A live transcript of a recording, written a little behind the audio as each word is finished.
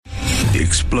The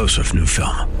explosive new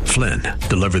film, Flynn,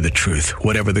 deliver the truth,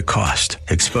 whatever the cost.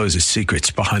 Exposes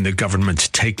secrets behind the government's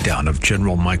takedown of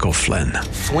General Michael Flynn.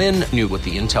 Flynn knew what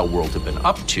the intel world had been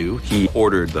up to. He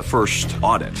ordered the first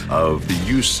audit of the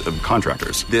use of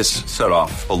contractors. This set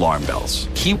off alarm bells.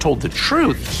 He told the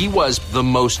truth. He was the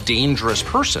most dangerous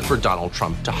person for Donald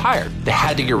Trump to hire. They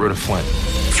had to get rid of Flynn.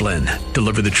 Flynn,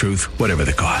 deliver the truth, whatever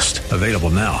the cost. Available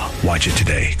now. Watch it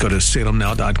today. Go to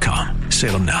salemnow.com.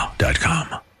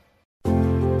 salemnow.com.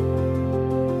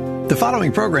 The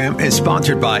following program is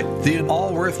sponsored by the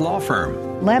Allworth Law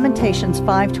Firm. Lamentations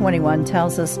 5:21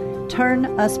 tells us, "Turn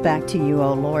us back to you,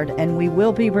 O Lord, and we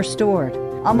will be restored."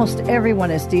 Almost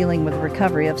everyone is dealing with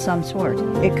recovery of some sort.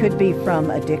 It could be from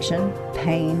addiction,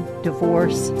 pain,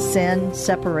 divorce, sin,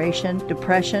 separation,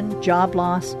 depression, job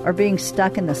loss, or being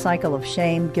stuck in the cycle of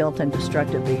shame, guilt, and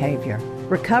destructive behavior.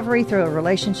 Recovery through a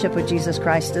relationship with Jesus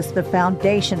Christ is the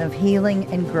foundation of healing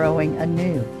and growing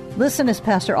anew. Listen as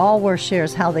Pastor Allworth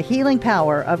shares how the healing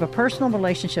power of a personal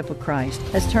relationship with Christ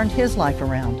has turned his life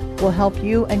around. Will help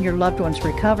you and your loved ones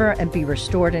recover and be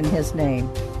restored in his name.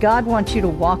 God wants you to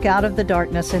walk out of the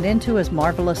darkness and into his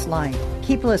marvelous light.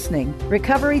 Keep listening.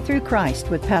 Recovery Through Christ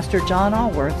with Pastor John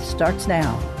Allworth starts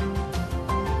now.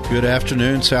 Good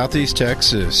afternoon, Southeast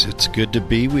Texas. It's good to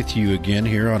be with you again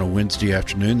here on a Wednesday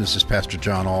afternoon. This is Pastor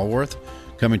John Allworth,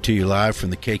 coming to you live from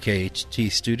the KKHT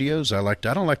studios. I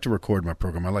don't like to record my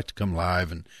program. I like to come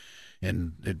live,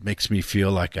 and it makes me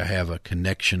feel like I have a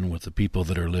connection with the people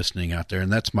that are listening out there.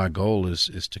 And that's my goal,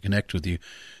 is to connect with you,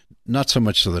 not so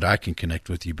much so that I can connect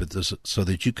with you, but so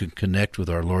that you can connect with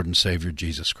our Lord and Savior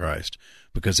Jesus Christ,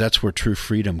 because that's where true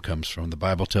freedom comes from. The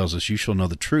Bible tells us, you shall know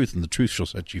the truth, and the truth shall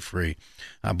set you free.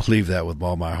 I believe that with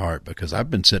all my heart, because I've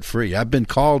been set free. I've been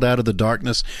called out of the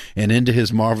darkness and into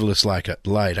his marvelous light.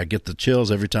 I get the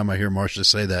chills every time I hear Marcia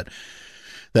say that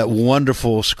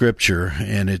wonderful scripture,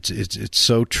 and it's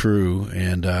so true.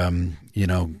 And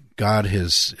God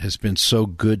has been so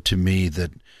good to me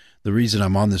that the reason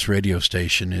I'm on this radio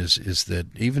station is that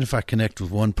even if I connect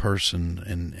with one person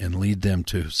and lead them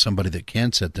to somebody that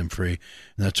can set them free,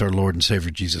 and that's our Lord and Savior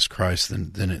Jesus Christ,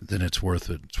 then it's worth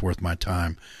it. It's worth my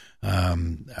time.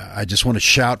 I just want to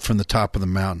shout from the top of the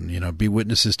mountain, be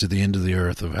witnesses to the end of the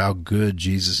earth of how good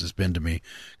Jesus has been to me.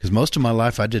 Because most of my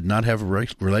life I did not have a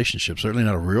relationship, certainly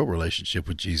not a real relationship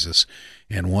with Jesus.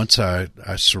 And once I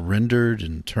surrendered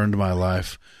and turned my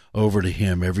life over to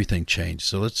him, everything changed.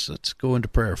 So let's go into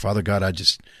prayer. Father God, I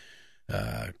just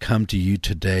come to you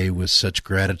today with such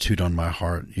gratitude on my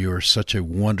heart. You are such a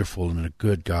wonderful and a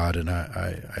good God, and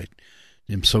I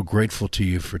am so grateful to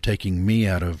you for taking me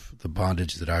out of the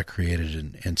bondage that I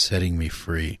created and setting me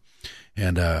free.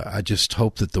 And I just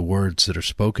hope that the words that are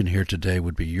spoken here today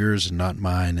would be yours and not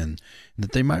mine, and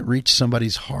that they might reach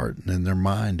somebody's heart and their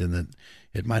mind, and that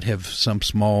it might have some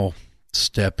small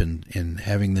step in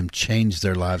having them change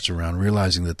their lives around,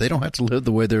 realizing that they don't have to live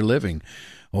the way they're living,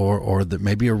 or that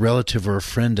maybe a relative or a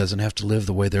friend doesn't have to live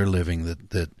the way they're living,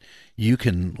 that you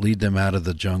can lead them out of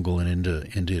the jungle and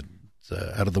into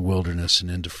out of the wilderness and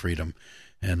into freedom.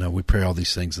 And we pray all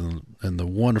these things in the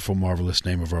wonderful, marvelous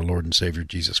name of our Lord and Savior,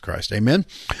 Jesus Christ. Amen.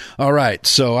 All right.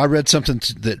 So I read something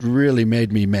that really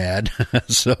made me mad.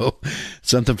 So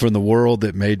something from the world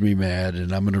that made me mad,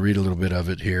 and I'm going to read a little bit of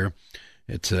it here.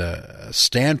 It's a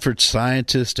Stanford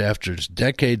scientist, after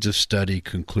decades of study,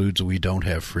 concludes we don't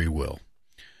have free will.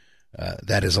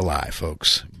 That is a lie,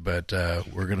 folks. But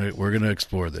we're gonna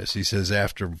explore this. He says,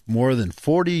 after more than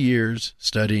 40 years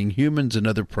studying humans and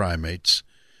other primates,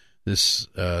 this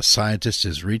scientist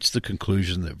has reached the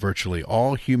conclusion that virtually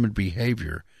all human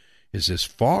behavior is as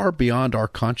far beyond our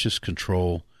conscious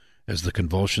control as the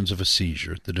convulsions of a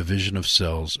seizure, the division of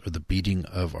cells, or the beating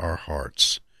of our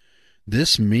hearts.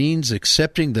 This means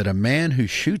accepting that a man who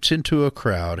shoots into a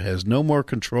crowd has no more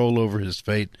control over his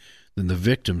fate than the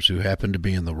victims who happen to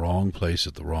be in the wrong place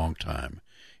at the wrong time.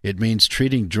 It means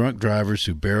treating drunk drivers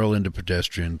who barrel into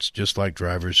pedestrians just like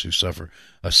drivers who suffer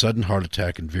a sudden heart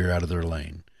attack and veer out of their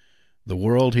lane. The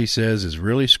world, he says, is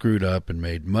really screwed up and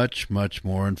made much, much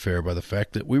more unfair by the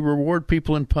fact that we reward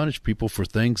people and punish people for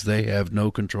things they have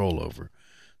no control over.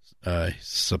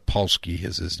 Sapolsky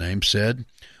is his name, said,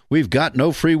 "We've got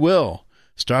no free will.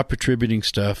 Stop attributing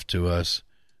stuff to us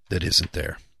that isn't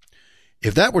there."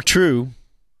 If that were true,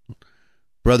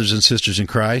 brothers and sisters in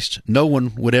Christ, no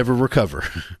one would ever recover.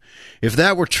 If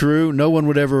that were true, no one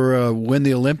would ever win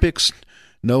the Olympics.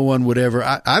 No one would ever.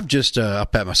 I've just, I'll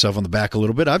pat myself on the back a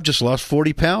little bit. I've just lost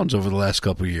 40 pounds over the last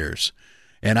couple of years.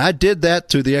 And I did that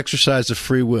through the exercise of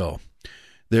free will.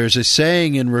 There's a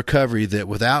saying in recovery that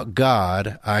without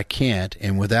God, I can't,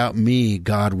 and without me,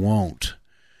 God won't.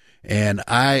 And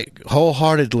I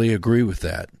wholeheartedly agree with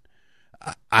that.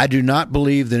 I do not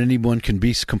believe that anyone can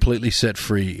be completely set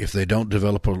free if they don't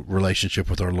develop a relationship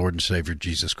with our Lord and Savior,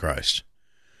 Jesus Christ.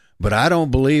 But I don't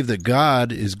believe that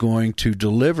God is going to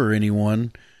deliver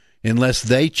anyone unless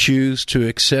they choose to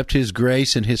accept his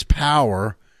grace and his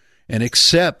power and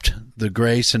accept the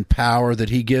grace and power that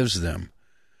he gives them.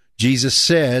 Jesus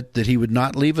said that he would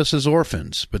not leave us as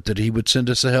orphans, but that he would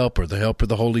send us a helper, the helper of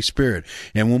the Holy Spirit.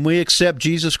 And when we accept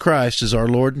Jesus Christ as our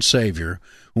Lord and Savior,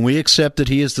 when we accept that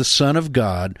he is the Son of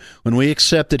God, when we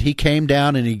accept that he came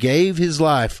down and he gave his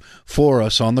life for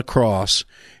us on the cross,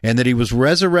 and that he was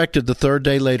resurrected the third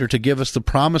day later to give us the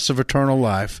promise of eternal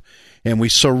life, and we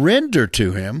surrender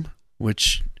to him,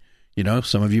 which,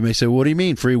 some of you may say, what do you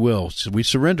mean, free will? So we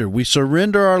surrender. We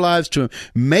surrender our lives to him,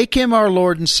 make him our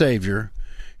Lord and Savior,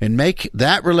 and make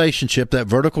that relationship, that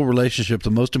vertical relationship,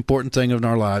 the most important thing in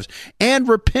our lives, and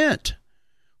repent,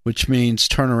 which means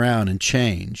turn around and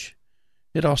change.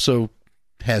 It also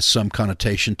has some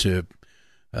connotation to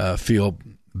feel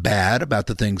bad about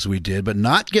the things we did, but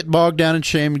not get bogged down in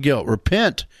shame and guilt.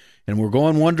 Repent, and we're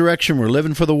going one direction. We're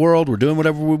living for the world. We're doing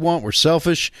whatever we want. We're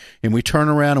selfish, and we turn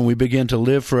around and we begin to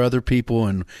live for other people,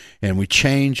 and we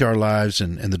change our lives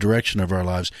and the direction of our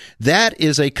lives. That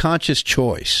is a conscious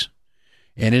choice.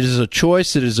 And it is a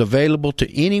choice that is available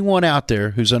to anyone out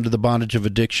there who's under the bondage of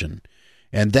addiction.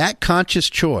 And that conscious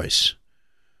choice,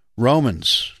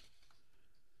 Romans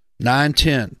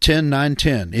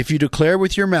 10:10. If you declare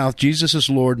with your mouth Jesus is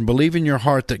Lord and believe in your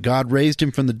heart that God raised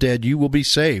him from the dead, you will be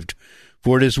saved.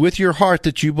 For it is with your heart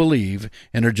that you believe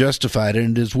and are justified,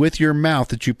 and it is with your mouth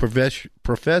that you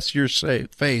profess your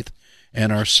faith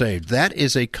and are saved. That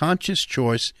is a conscious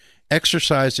choice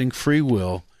exercising free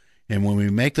will. And when we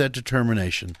make that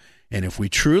determination, and if we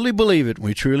truly believe it,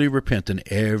 we truly repent, then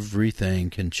everything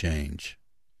can change.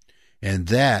 And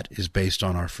that is based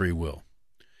on our free will.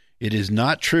 It is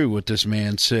not true what this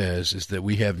man says is that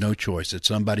we have no choice, that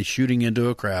somebody shooting into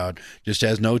a crowd just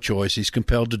has no choice. He's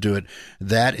compelled to do it.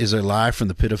 That is a lie from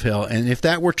the pit of hell. And if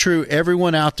that were true,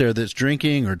 everyone out there that's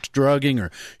drinking or drugging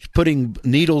or putting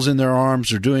needles in their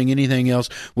arms or doing anything else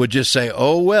would just say,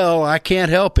 oh, well, I can't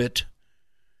help it.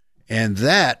 And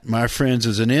that, my friends,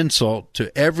 is an insult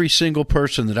to every single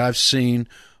person that I've seen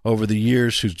over the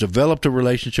years who's developed a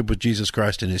relationship with Jesus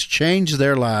Christ and has changed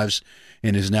their lives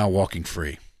and is now walking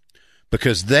free.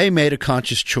 Because they made a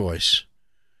conscious choice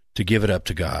to give it up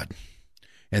to God.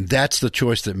 And that's the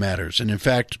choice that matters. And in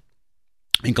fact,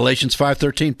 in Galatians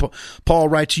 5:13, Paul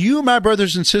writes, you, my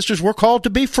brothers and sisters, were called to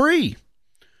be free.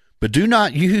 But do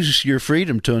not use your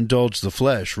freedom to indulge the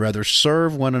flesh. Rather,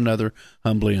 serve one another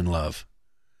humbly in love.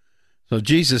 So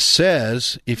Jesus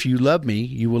says, if you love me,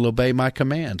 you will obey my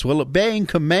commands. Well, obeying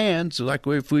commands, like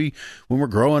when we're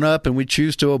growing up and we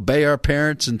choose to obey our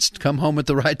parents and come home at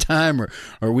the right time,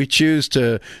 or we choose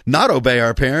to not obey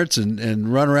our parents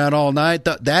and run around all night,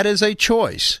 that is a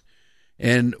choice.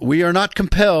 And we are not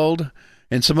compelled.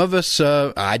 And some of us,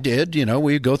 I did,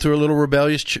 we go through a little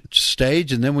rebellious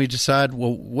stage, and then we decide,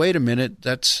 well, wait a minute,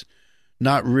 that's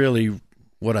not really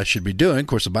what I should be doing. Of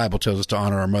course, the Bible tells us to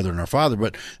honor our mother and our father,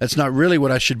 but that's not really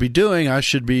what I should be doing.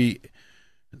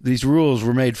 These rules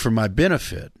were made for my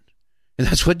benefit. And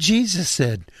that's what Jesus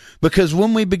said. Because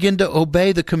when we begin to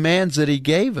obey the commands that he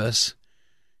gave us,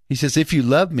 he says, if you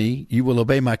love me, you will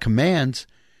obey my commands.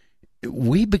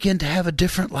 We begin to have a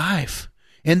different life.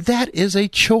 And that is a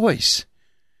choice.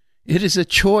 It is a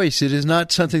choice. It is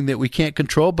not something that we can't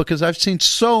control, because I've seen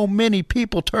so many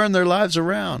people turn their lives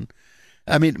around.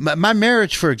 I mean, my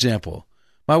marriage, for example,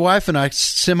 my wife and I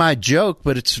semi-joke,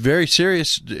 but it's very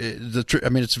serious.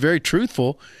 It's very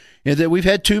truthful in that we've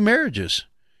had 2 marriages.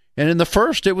 And in the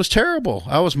first, it was terrible.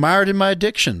 I was mired in my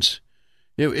addictions.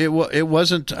 It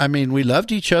wasn't, we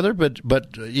loved each other,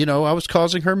 but I was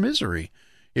causing her misery.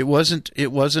 It wasn't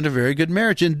a very good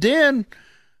marriage. And then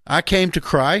I came to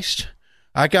Christ.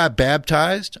 I got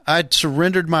baptized. I'd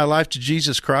surrendered my life to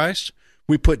Jesus Christ.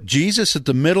 We put Jesus at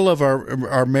the middle of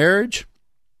our marriage.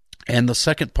 And the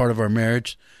second part of our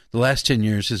marriage, the last 10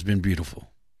 years, has been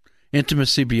beautiful.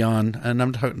 Intimacy beyond, and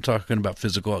I'm talking about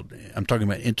physical, I'm talking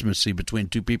about intimacy between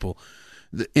 2 people.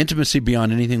 The intimacy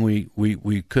beyond anything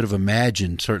we could have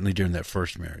imagined, certainly during that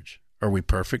first marriage. Are we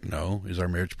perfect? No. Is our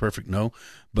marriage perfect? No.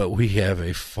 But we have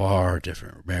a far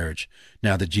different marriage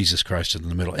now that Jesus Christ is in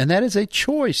the middle. And that is a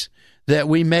choice that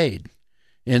we made.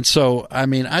 And so,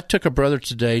 I took a brother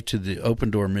today to the Open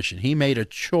Door Mission. He made a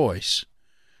choice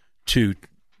to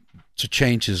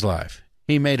change his life.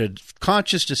 He made a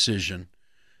conscious decision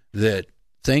that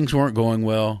things weren't going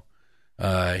well.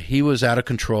 He was out of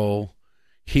control.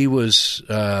 He was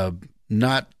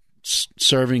not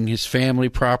serving his family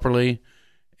properly.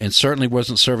 and certainly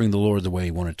wasn't serving the Lord the way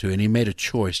he wanted to, and he made a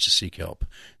choice to seek help.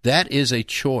 That is a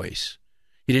choice.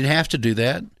 He didn't have to do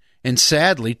that. And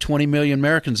sadly, 20 million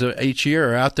Americans each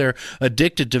year are out there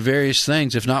addicted to various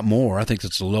things, if not more. I think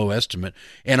that's a low estimate,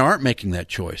 and aren't making that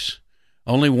choice.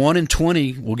 Only 1 in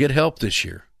 20 will get help this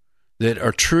year that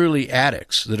are truly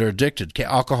addicts, that are addicted,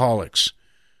 alcoholics,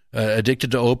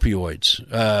 addicted to opioids,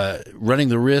 running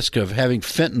the risk of having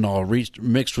fentanyl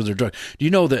mixed with their drug. Do you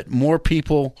know that more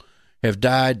people have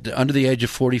died under the age of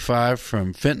 45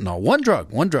 from fentanyl? One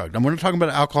drug. I'm not talking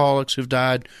about alcoholics who've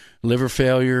died, liver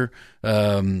failure,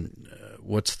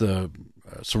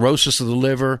 cirrhosis of the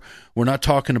liver. We're not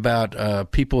talking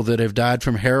about people that have died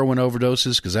from heroin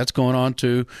overdoses, because that's going on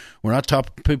too. We're not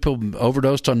talking people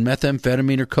overdosed on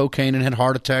methamphetamine or cocaine and had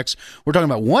heart attacks. We're talking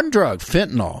about one drug,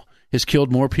 fentanyl, has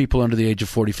killed more people under the age of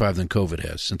 45 than COVID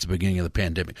has since the beginning of the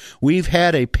pandemic. We've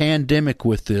had a pandemic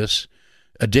with this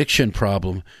addiction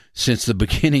problem since the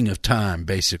beginning of time,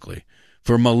 basically,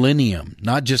 for millennium,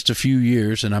 not just a few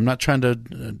years. And I'm not trying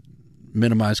to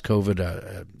minimize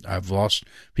COVID. I've lost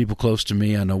people close to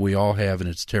me. I know we all have, and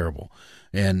it's terrible.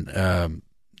 And,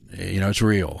 it's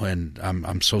real, and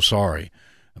I'm so sorry.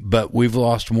 But we've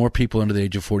lost more people under the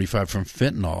age of 45 from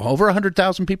fentanyl, over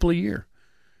 100,000 people a year.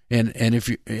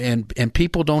 And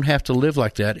people don't have to live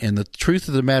like that. And the truth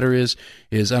of the matter is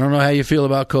I don't know how you feel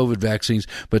about COVID vaccines,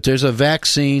 but there's a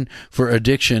vaccine for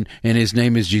addiction, and his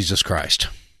name is Jesus Christ.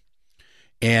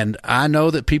 And I know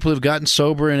that people have gotten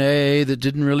sober in AA that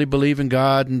didn't really believe in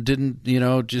God and didn't,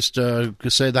 just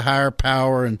say the higher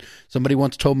power. And somebody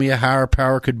once told me a higher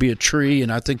power could be a tree,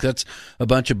 and I think that's a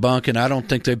bunch of bunk, and I don't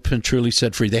think they've been truly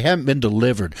set free. They haven't been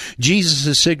delivered.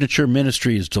 Jesus' signature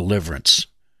ministry is deliverance.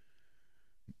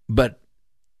 But,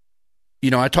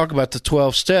 I talk about the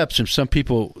 12 steps, and some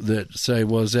people that say,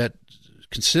 well, is that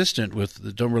consistent with,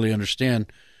 that don't really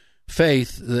understand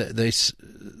faith? They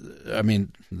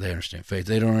understand faith.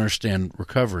 They don't understand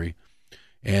recovery.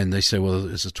 And they say, well,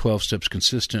 is the 12 steps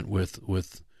consistent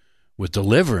with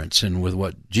deliverance and with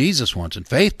what Jesus wants and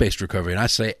faith-based recovery? And I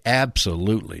say,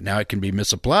 absolutely. Now, it can be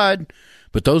misapplied,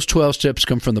 but those 12 steps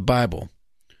come from the Bible.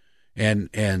 And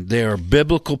they are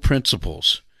biblical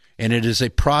principles. And it is a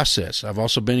process. I've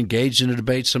also been engaged in a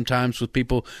debate sometimes with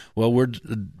people, well, we're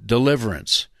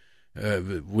deliverance.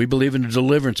 We believe in a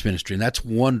deliverance ministry, and that's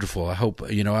wonderful. I hope,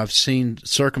 I've seen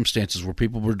circumstances where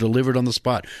people were delivered on the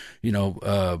spot.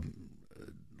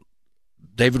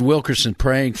 David Wilkerson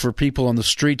praying for people on the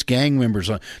streets, gang members,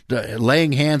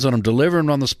 laying hands on them, delivering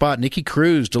them on the spot. Nikki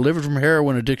Cruz delivered from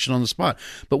heroin addiction on the spot.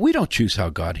 But we don't choose how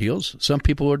God heals. Some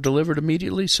people are delivered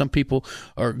immediately. Some people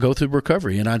go through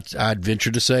recovery. And I'd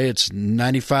venture to say it's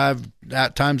 95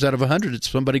 times out of 100, it's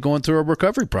somebody going through a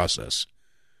recovery process.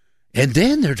 And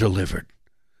then they're delivered.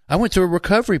 I went through a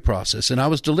recovery process, and I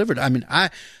was delivered. I mean, I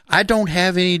don't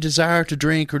have any desire to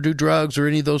drink or do drugs or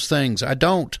any of those things. I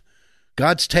don't.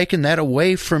 God's taken that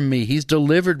away from me. He's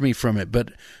delivered me from it.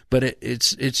 But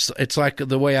it's like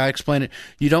the way I explain it.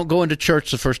 You don't go into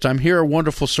church the first time, hear a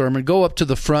wonderful sermon, go up to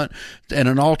the front and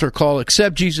an altar call,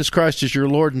 accept Jesus Christ as your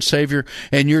Lord and Savior,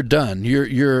 and you're done.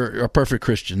 You're a perfect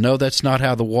Christian. No, that's not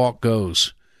how the walk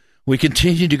goes. We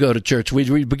continue to go to church.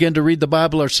 We begin to read the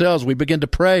Bible ourselves. We begin to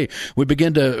pray. We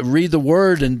begin to read the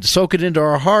Word and soak it into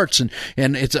our hearts. And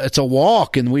it's a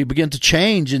walk, and we begin to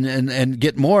change and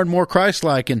get more and more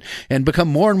Christ-like and become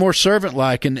more and more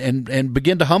servant-like and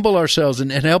begin to humble ourselves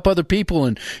and help other people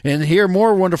and hear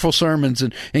more wonderful sermons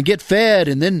and get fed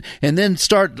and then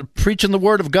start preaching the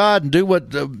Word of God and do what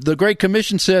the Great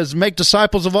Commission says, make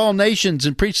disciples of all nations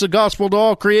and preach the gospel to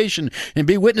all creation and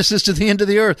be witnesses to the end of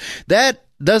the earth. That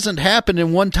doesn't happen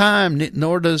in one time,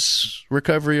 nor does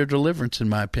recovery or deliverance, in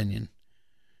my opinion.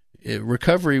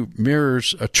 Recovery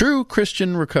mirrors a true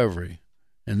Christian recovery.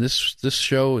 And this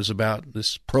show is about,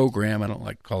 this program, I don't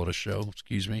like to call it a show,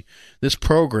 excuse me. This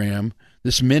program,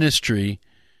 this ministry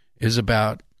is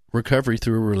about recovery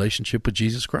through a relationship with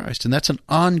Jesus Christ. And that's an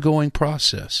ongoing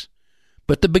process.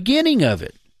 But the beginning of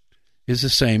it is the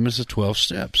same as the 12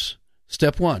 steps.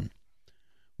 Step 1.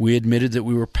 We admitted that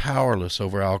we were powerless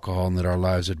over alcohol and that our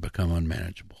lives had become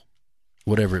unmanageable,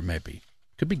 whatever it may be.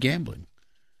 Could be gambling.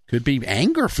 Could be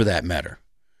anger, for that matter.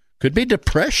 Could be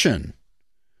depression.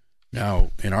 Now,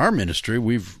 in our ministry,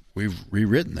 we've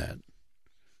rewritten that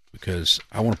because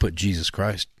I want to put Jesus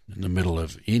Christ in the middle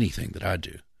of anything that I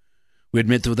do. We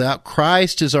admit that without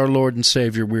Christ as our Lord and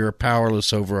Savior, we are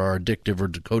powerless over our addictive or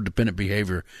codependent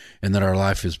behavior and that our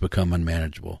life has become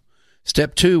unmanageable.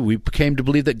 Step 2, we came to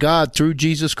believe that God, through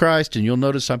Jesus Christ, and you'll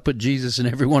notice I put Jesus in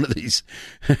every one of these,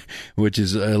 which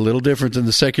is a little different than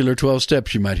the secular 12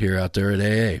 steps you might hear out there at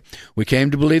AA. We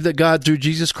came to believe that God, through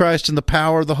Jesus Christ and the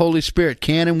power of the Holy Spirit,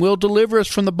 can and will deliver us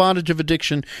from the bondage of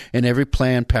addiction and every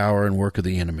plan, power, and work of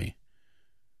the enemy.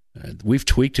 We've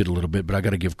tweaked it a little bit, but I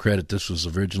got to give credit. This was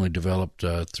originally developed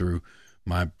through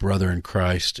my brother in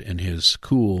Christ and his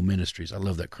cool ministries. I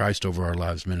love that Christ Over Our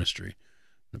Lives ministry.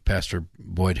 Pastor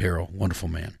Boyd Harrell, wonderful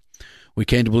man. We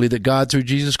came to believe that God, through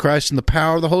Jesus Christ and the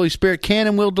power of the Holy Spirit, can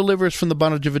and will deliver us from the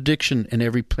bondage of addiction and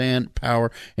every plan,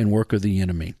 power, and work of the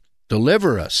enemy.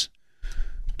 Deliver us.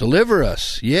 Deliver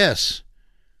us, yes.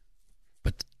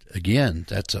 But again,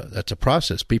 that's a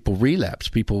process. People relapse.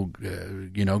 People,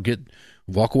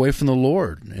 walk away from the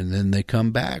Lord, and then they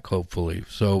come back, hopefully.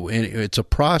 So it's a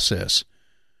process.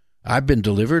 I've been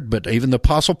delivered, but even the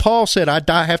Apostle Paul said,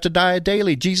 I have to die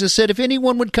daily. Jesus said, if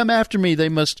anyone would come after me, they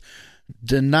must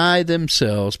deny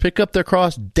themselves, pick up their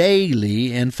cross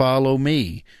daily, and follow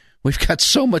me. We've got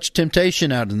so much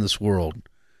temptation out in this world.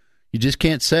 You just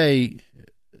can't say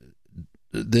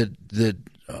that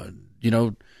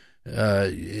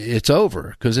it's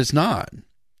over, because it's not.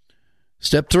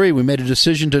 Step 3, we made a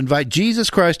decision to invite Jesus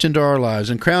Christ into our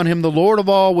lives and crown him the Lord of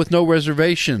all with no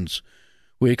reservations.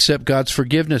 We accept God's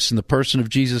forgiveness in the person of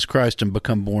Jesus Christ and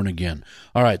become born again.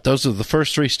 All right, those are the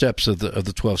first 3 steps of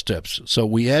the 12 steps. So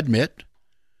we admit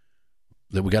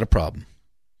that we got a problem.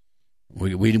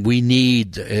 We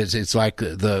need, it's like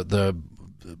the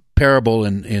parable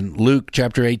in Luke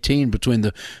chapter 18 between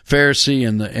the Pharisee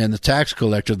and the tax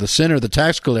collector. The sinner, the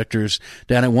tax collectors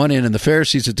down at one end and the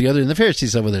Pharisees at the other. And the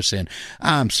Pharisees over there saying,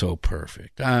 I'm so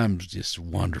perfect. I'm just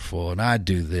wonderful. And I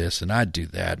do this and I do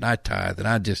that. And I tithe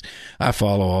and I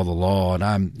follow all the law. And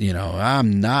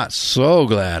I'm not so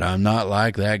glad I'm not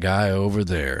like that guy over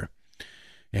there.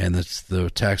 And it's the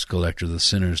tax collector, the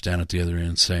sinners down at the other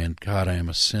end saying, God, I am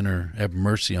a sinner. Have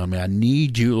mercy on me. I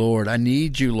need you, Lord. I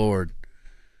need you, Lord.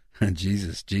 And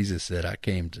Jesus said, I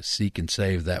came to seek and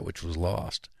save that which was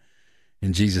lost.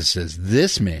 And Jesus says,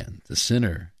 this man, the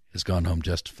sinner, has gone home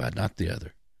justified, not the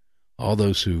other. All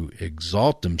those who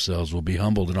exalt themselves will be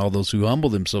humbled, and all those who humble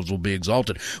themselves will be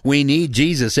exalted. We need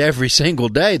Jesus every single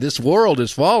day. This world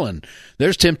is fallen.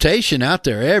 There's temptation out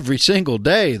there every single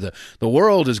day. The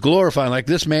world is glorifying, like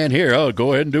this man here. Oh,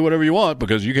 go ahead and do whatever you want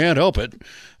because you can't help it.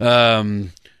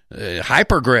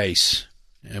 Hyper grace,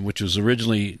 which was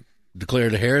originally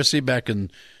declared a heresy back in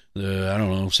the,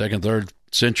 2nd, 3rd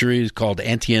century. It's called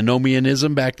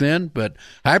antinomianism back then. But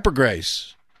hyper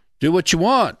grace, do what you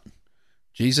want.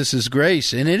 Jesus is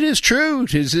grace, and it is true.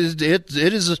 It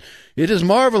is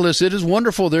marvelous. It is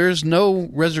wonderful. There is no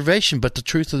reservation. But the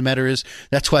truth of the matter is,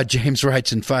 that's why James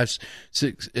writes in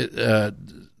 5:6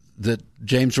 that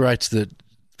James writes that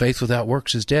faith without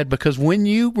works is dead. Because when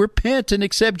you repent and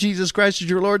accept Jesus Christ as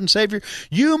your Lord and Savior,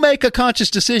 you make a conscious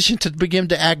decision to begin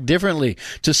to act differently,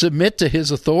 to submit to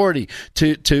His authority,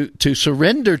 to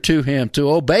surrender to Him, to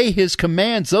obey His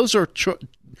commands. Those are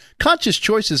conscious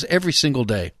choices every single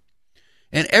day.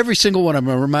 And every single one, I'm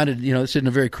reminded, this isn't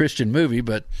a very Christian movie,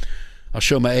 but I'll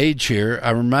show my age here.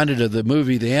 I'm reminded of the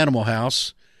movie The Animal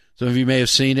House. Some of you may have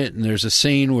seen it, and there's a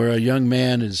scene where a young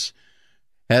man has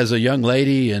a young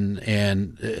lady, and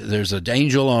there's an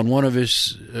angel on one of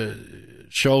his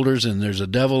shoulders, and there's a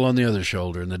devil on the other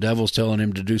shoulder, and the devil's telling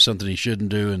him to do something he shouldn't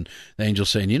do, and the angel's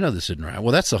saying, this isn't right.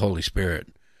 Well, that's the Holy Spirit.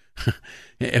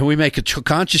 And we make a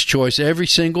conscious choice every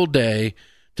single day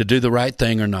to do the right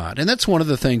thing or not. And that's one of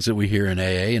the things that we hear in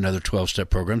AA and other 12-step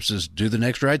programs is do the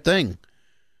next right thing.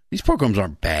 These programs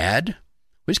aren't bad.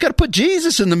 We just got to put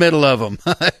Jesus in the middle of them.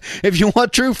 If you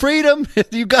want true freedom,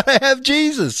 you got to have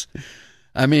Jesus.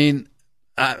 I mean,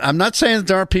 I'm not saying that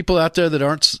there aren't people out there that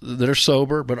are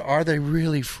sober, but are they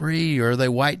really free, or are they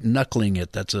white knuckling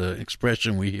it? That's an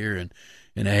expression we hear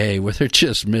in AA, where they're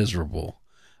just miserable.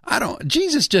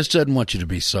 Jesus just doesn't want you to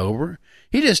be sober.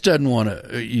 He just doesn't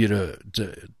want you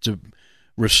to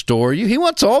restore you. He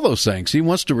wants all those things. He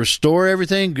wants to restore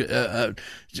everything,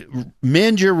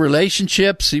 mend your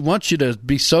relationships. He wants you to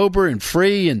be sober and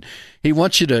free, and he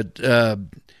wants you to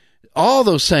all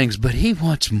those things, but he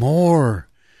wants more.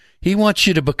 He wants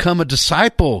you to become a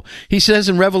disciple. He says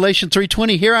in Revelation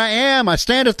 3:20, here I am. I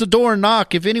stand at the door and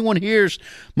knock. If anyone hears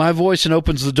my voice and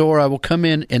opens the door, I will come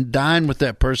in and dine with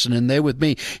that person and they with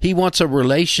me. He wants a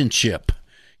relationship.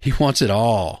 He wants it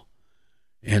all.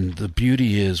 And the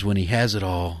beauty is when he has it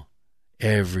all,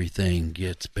 everything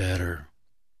gets better.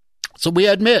 So we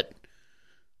admit.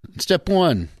 Step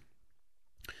 1.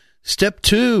 Step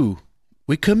 2,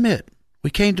 we commit. We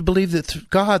came to believe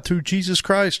that God, through Jesus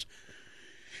Christ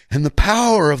And the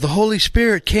power of the Holy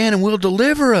Spirit can and will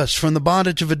deliver us from the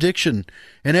bondage of addiction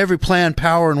and every plan,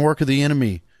 power, and work of the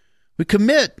enemy. We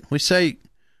commit. We say,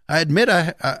 I admit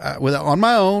on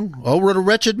my own, oh, what a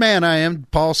wretched man I am,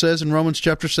 Paul says in Romans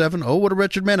chapter 7. Oh, what a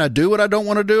wretched man. I do what I don't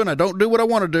want to do, and I don't do what I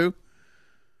want to do.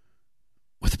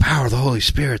 With the power of the Holy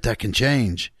Spirit, that can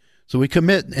change. So we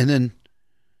commit, and then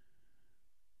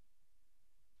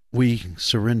we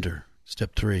surrender.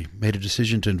 Step 3, made a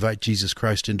decision to invite Jesus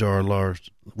Christ into our lives.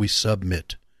 We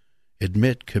submit.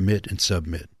 Admit, commit, and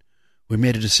submit. We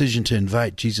made a decision to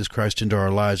invite Jesus Christ into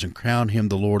our lives and crown him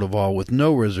the Lord of all with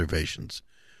no reservations.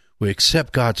 We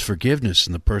accept God's forgiveness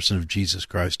in the person of Jesus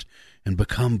Christ and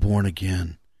become born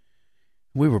again.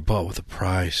 We were bought with a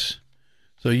price.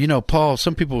 So, Paul,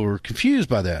 some people were confused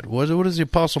by that. What is the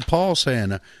Apostle Paul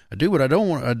saying? I do what I don't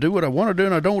want. I do what I want to do,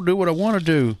 and I don't do what I want to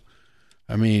do.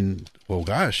 I mean, well,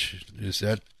 gosh, is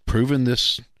that proven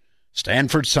this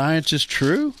Stanford science is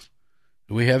true?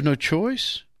 Do we have no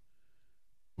choice?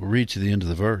 We'll read to the end of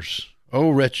the verse. Oh,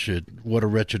 wretched, what a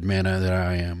wretched man that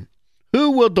I am.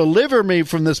 Who will deliver me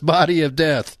from this body of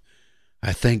death?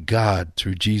 I thank God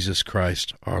through Jesus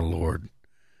Christ our Lord.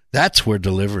 That's where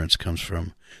deliverance comes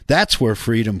from. That's where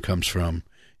freedom comes from.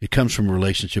 It comes from a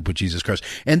relationship with Jesus Christ.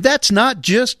 And that's not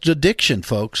just addiction,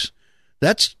 folks.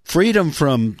 That's freedom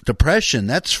from depression.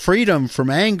 That's freedom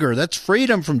from anger. That's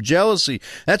freedom from jealousy.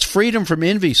 That's freedom from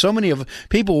envy. So many of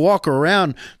people walk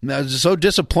around so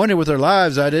disappointed with their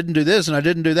lives. I didn't do this and I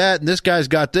didn't do that, and this guy's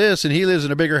got this, and he lives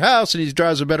in a bigger house, and he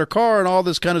drives a better car, and all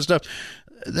this kind of stuff.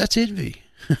 That's envy.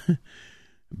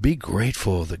 Be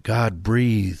grateful that God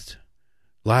breathed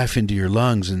life into your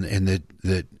lungs, and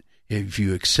that if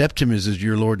you accept him as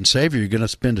your Lord and Savior, you're going to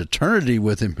spend eternity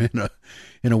with him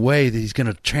in a way that he's going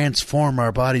to transform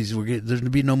our bodies. There's going to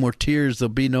be no more tears. There'll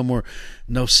be no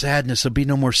sadness. There'll be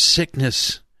no more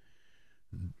sickness.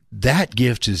 That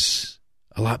gift is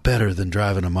a lot better than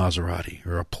driving a Maserati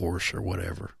or a Porsche or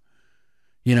whatever.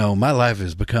 My life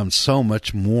has become so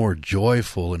much more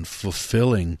joyful and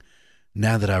fulfilling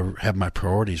now that I have my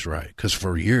priorities right. Because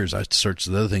for years I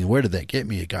searched the other thing. Where did that get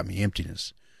me? It got me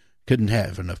emptiness. Couldn't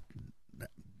have enough.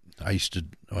 I'm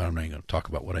not even going to talk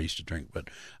about what I used to drink, but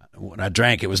when I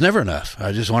drank, it was never enough.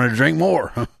 I just wanted to drink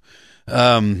more.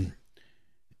 There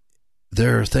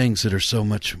are things that are so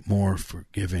much more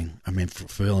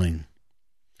fulfilling.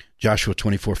 Joshua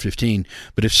 24:15.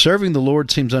 But if serving the Lord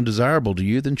seems undesirable to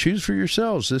you, then choose for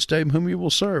yourselves this day whom you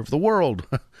will serve, the world.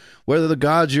 Whether the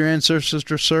gods your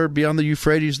ancestors served beyond the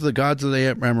Euphrates, the gods of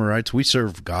the Amorites, we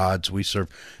serve gods.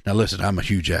 Now listen, I'm a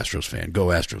huge Astros fan. Go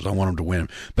Astros. I want them to win.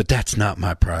 But that's not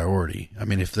my priority. I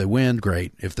mean, if they win,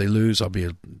 great. If they lose, I'll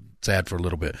be sad for a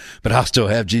little bit. But I'll still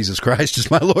have Jesus Christ as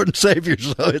my Lord and Savior,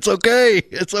 so it's okay.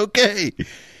 It's okay.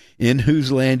 In whose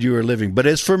land you are living. But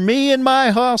as for me and my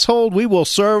household, we will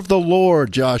serve the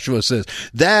Lord, Joshua says.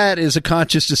 That is a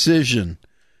conscious decision.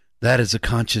 That is a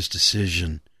conscious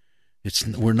decision.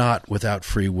 We're not without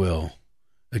free will.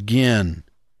 Again,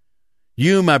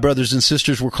 you, my brothers and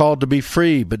sisters, were called to be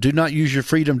free, but do not use your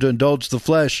freedom to indulge the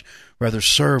flesh. Rather,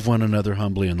 serve one another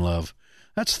humbly in love.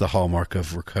 That's the hallmark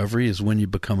of recovery, is when you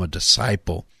become a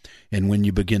disciple and when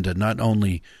you begin to not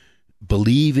only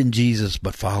believe in Jesus,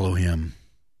 but follow him.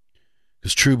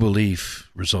 Because true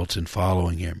belief results in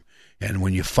following him. And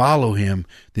when you follow him,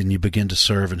 then you begin to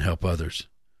serve and help others.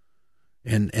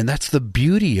 And that's the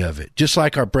beauty of it. Just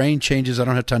like our brain changes, I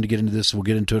don't have time to get into this, so we'll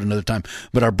get into it another time,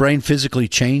 but our brain physically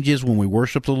changes when we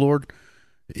worship the Lord.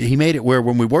 He made it where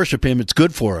when we worship him, it's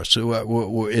good for us.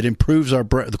 It improves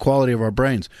the quality of our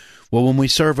brains. Well, when we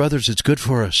serve others, it's good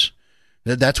for us.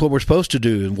 That's what we're supposed to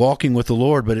do, walking with the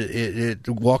Lord, but it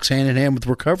walks hand in hand with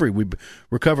recovery. We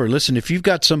recover. Listen, if you've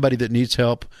got somebody that needs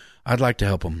help, I'd like to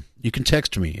help them. You can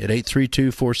text me at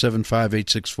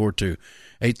 832-475-8642,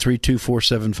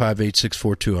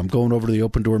 832-475-8642. I'm going over to the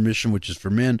Open Door Mission, which is for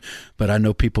men, but I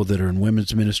know people that are in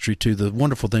women's ministry too. The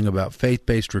wonderful thing about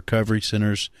faith-based recovery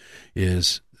centers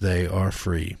is they are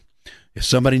free. If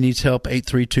somebody needs help,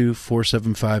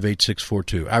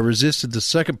 832-475-8642. I resisted the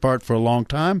second part for a long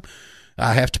time.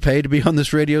 I have to pay to be on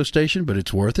this radio station, but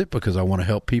it's worth it because I want to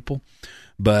help people.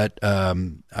 But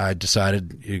I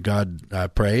decided, I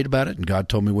prayed about it, and God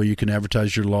told me, well, you can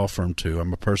advertise your law firm too.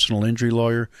 I'm a personal injury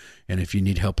lawyer, and if you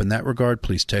need help in that regard,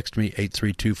 please text me,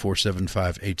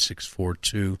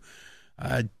 832-475-8642.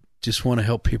 just want to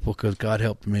help people because God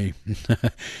helped me.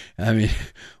 I mean,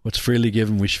 what's freely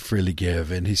given, we should freely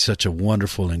give. And he's such a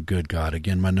wonderful and good God.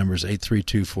 Again, my number is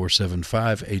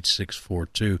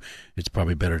 832-475-8642. It's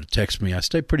probably better to text me. I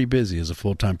stay pretty busy as a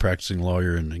full-time practicing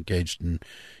lawyer and engaged in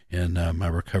my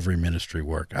recovery ministry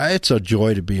work. It's a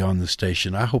joy to be on the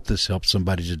station. I hope this helps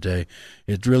somebody today.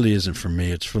 It really isn't from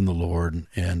me. It's from the Lord.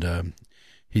 And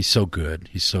he's so good.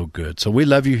 He's so good. So we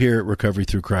love you here at Recovery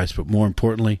Through Christ, but more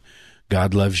importantly,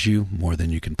 God loves you more than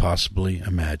you can possibly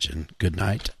imagine. Good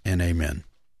night and amen.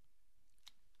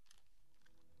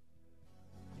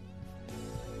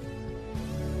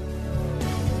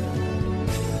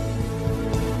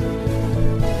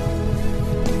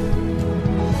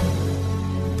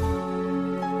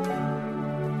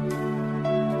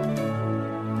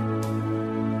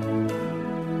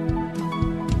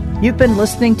 You've been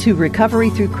listening to Recovery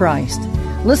Through Christ.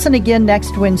 Listen again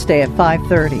next Wednesday at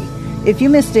 5:30. If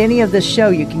you missed any of this show,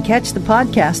 you can catch the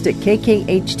podcast at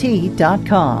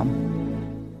kkht.com.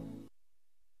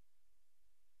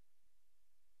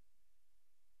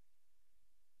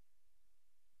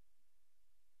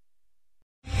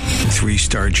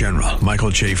 3-star General Michael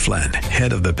J. Flynn,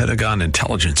 head of the Pentagon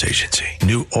Intelligence Agency,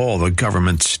 knew all the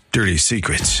government's dirty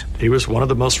secrets. He was one of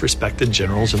the most respected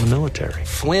generals in the military.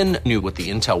 Flynn knew what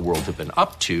the intel world had been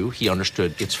up to. He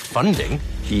understood its funding.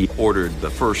 He ordered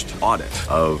the first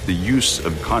audit of the use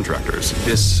of contractors.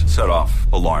 This set off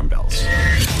alarm bells.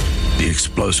 The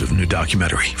explosive new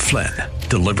documentary, Flynn,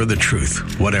 Deliver the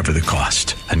Truth, Whatever the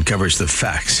Cost, uncovers the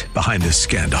facts behind this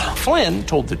scandal. Flynn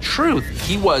told the truth.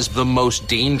 He was the most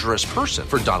dangerous person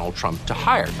for Donald Trump to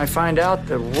hire. I find out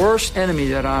the worst enemy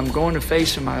that I'm going to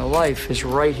face in my life is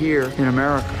right here in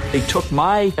America. They took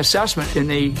my assessment and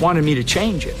they wanted me to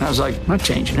change it. And I was like, I'm not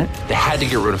changing it. They had to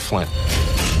get rid of Flynn.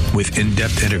 With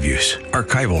in-depth interviews,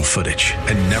 archival footage,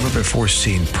 and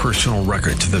never-before-seen personal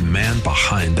records of the man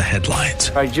behind the headlines.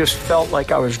 I just felt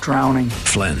like I was drowning.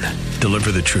 Flynn,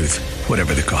 Deliver the Truth,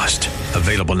 Whatever the Cost.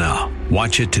 Available now.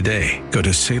 Watch it today. Go to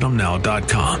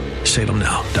salemnow.com.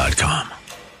 salemnow.com.